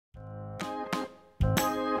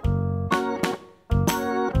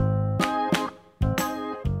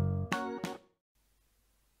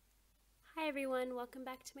Hi everyone, welcome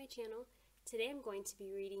back to my channel. Today I'm going to be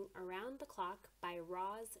reading Around the Clock by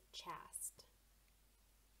Roz Chast.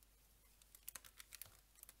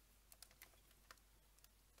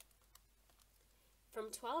 From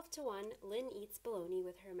 12 to 1, Lynn eats bologna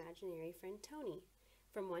with her imaginary friend Tony.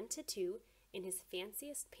 From 1 to 2, in his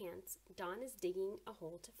fanciest pants, Don is digging a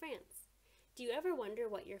hole to France. Do you ever wonder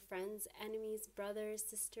what your friends, enemies, brothers,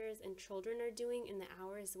 sisters, and children are doing in the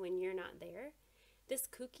hours when you're not there? This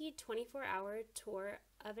kooky 24-hour tour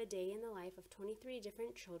of a day in the life of 23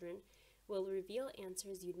 different children will reveal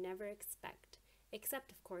answers you'd never expect, except,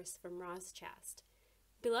 of course, from Roz Chast.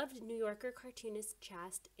 Beloved New Yorker cartoonist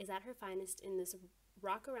Chast is at her finest in this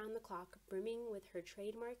rock around the clock, brimming with her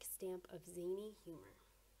trademark stamp of zany humor.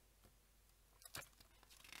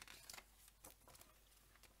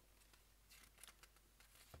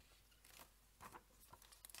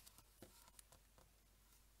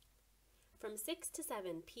 From 6 to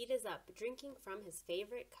 7, Pete is up, drinking from his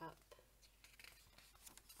favorite cup.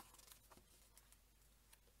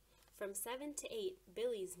 From 7 to 8,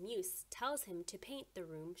 Billy's muse tells him to paint the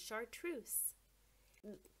room chartreuse.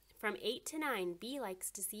 From 8 to 9, Bee likes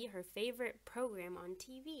to see her favorite program on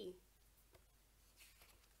TV.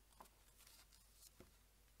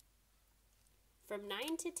 From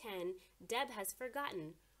 9 to 10, Deb has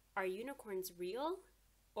forgotten, are unicorns real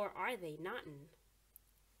or are they nottin'?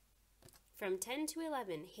 From 10 to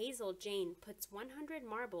 11, Hazel Jane puts 100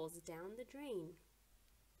 marbles down the drain.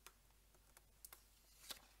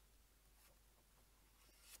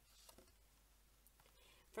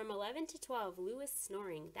 From 11 to 12, Lou is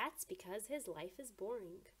snoring. That's because his life is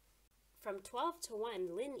boring. From 12 to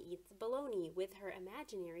 1, Lynn eats bologna with her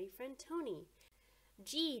imaginary friend Tony.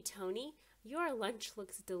 Gee, Tony, your lunch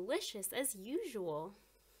looks delicious as usual.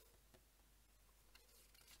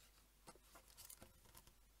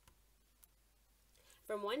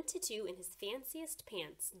 From 1 to 2, in his fanciest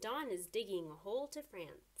pants, Don is digging a hole to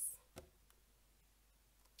France.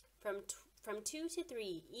 From 2 to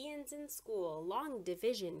 3, Ian's in school. Long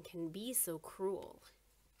division can be so cruel.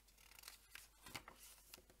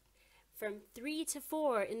 From 3 to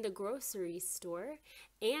 4, in the grocery store,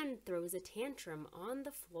 Anne throws a tantrum on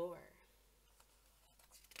the floor.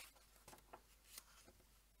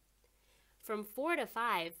 From 4 to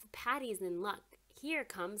 5, Patty's in luck. Here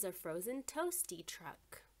comes a frozen toasty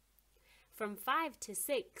truck. From 5 to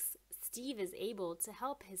 6, Steve is able to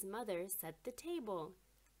help his mother set the table.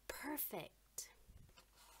 Perfect.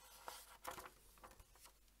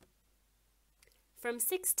 From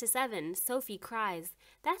 6 to 7, Sophie cries,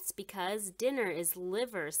 that's because dinner is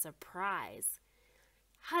liver surprise.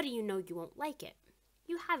 How do you know you won't like it?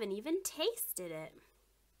 You haven't even tasted it.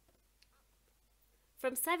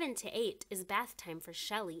 From 7 to 8 is bath time for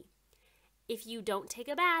Shelley. If you don't take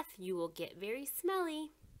a bath, you will get very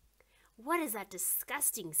smelly. What is that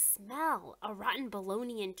disgusting smell? A rotten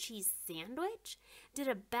bologna and cheese sandwich? Did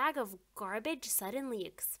a bag of garbage suddenly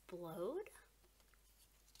explode?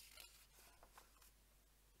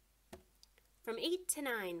 From 8 to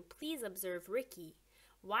 9, please observe Ricky.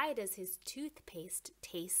 Why does his toothpaste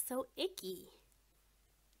taste so icky?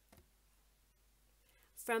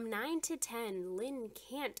 From 9 to 10, Lynn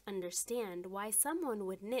can't understand why someone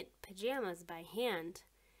would knit pajamas by hand.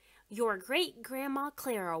 Your great-grandma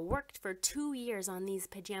Clara worked for 2 years on these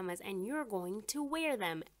pajamas and you're going to wear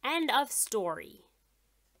them. End of story.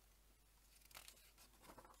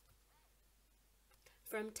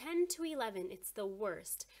 From 10 to 11, it's the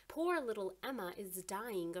worst. Poor little Emma is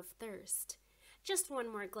dying of thirst. Just one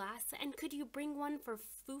more glass, and could you bring one for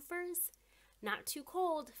Foofers? Not too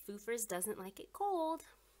cold. Foofers doesn't like it cold.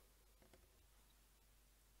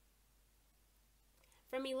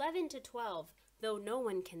 From 11 to 12, though no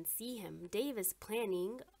one can see him, Dave is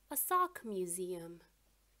planning a sock museum.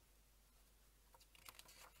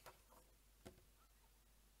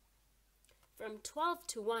 From 12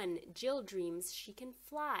 to 1, Jill dreams she can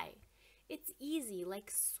fly. It's easy,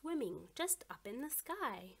 like swimming, just up in the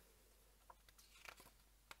sky.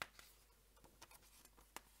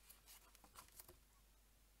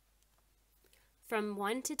 From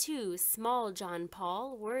 1 to 2, small John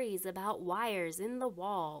Paul worries about wires in the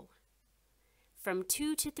wall. From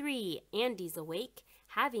 2 to 3, Andy's awake,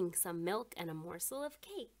 having some milk and a morsel of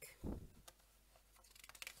cake.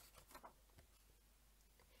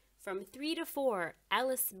 From 3 to 4,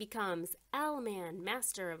 Alice becomes L-Man,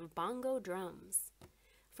 master of bongo drums.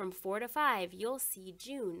 From 4 to 5, you'll see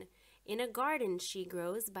June. In a garden she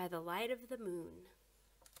grows by the light of the moon.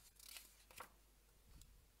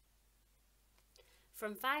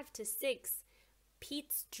 From 5 to 6,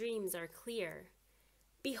 Pete's dreams are clear.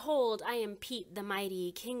 Behold, I am Pete the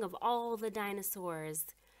mighty, king of all the dinosaurs.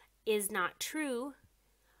 is not true.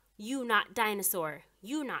 You not dinosaur,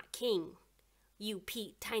 you not king. You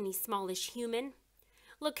Pete, tiny smallish human.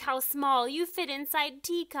 Look how small you fit inside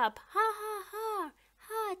teacup. Ha ha ha,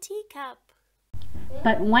 ha teacup.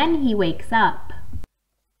 But when he wakes up,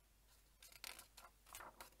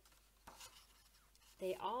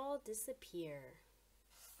 they all disappear.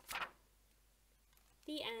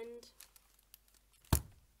 The end.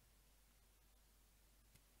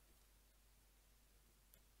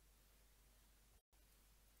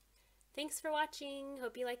 Thanks for watching.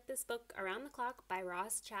 Hope you liked this book, Around the Clock by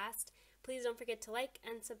Roz Chast. Please don't forget to like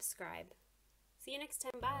and subscribe. See you next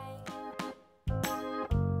time. Bye.